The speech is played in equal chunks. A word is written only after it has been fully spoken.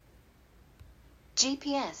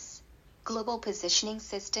GPS. Global Positioning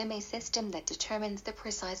System, a system that determines the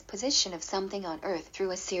precise position of something on Earth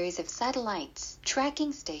through a series of satellites,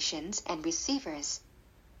 tracking stations, and receivers.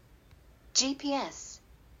 GPS.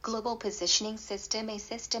 Global Positioning System, a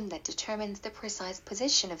system that determines the precise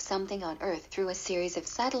position of something on Earth through a series of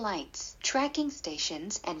satellites, tracking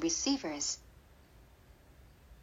stations, and receivers.